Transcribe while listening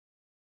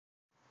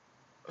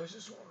I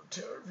just want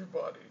to tell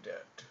everybody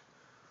that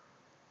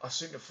I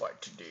seen the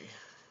fight today.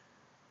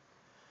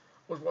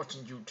 I was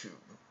watching YouTube.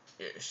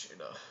 Yes,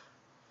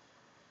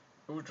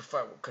 it was the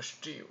fight with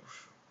Castillo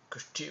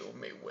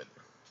Mayweather.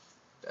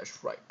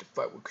 That's right, the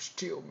fight with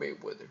Castillo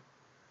Mayweather.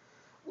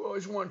 Well, I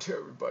just want to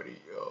tell everybody,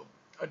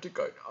 I think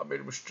I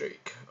made a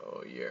mistake.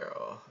 Yeah,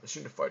 I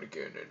seen the fight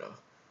again, and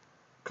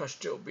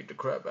Castillo beat the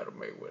crap out of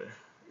Mayweather.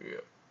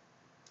 Yeah,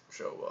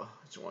 so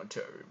I just want to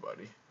tell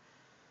everybody.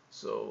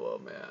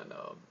 So, man,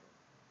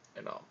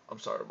 and I'm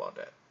sorry about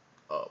that.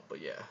 But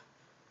yeah,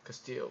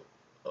 Castillo,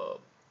 uh,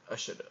 I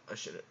should have, I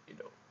should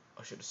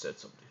have said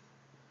something.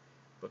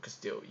 But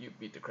Castillo, you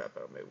beat the crap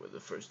out of Mayweather the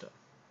first time.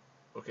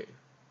 Okay,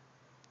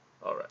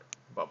 all right,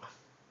 bye bye.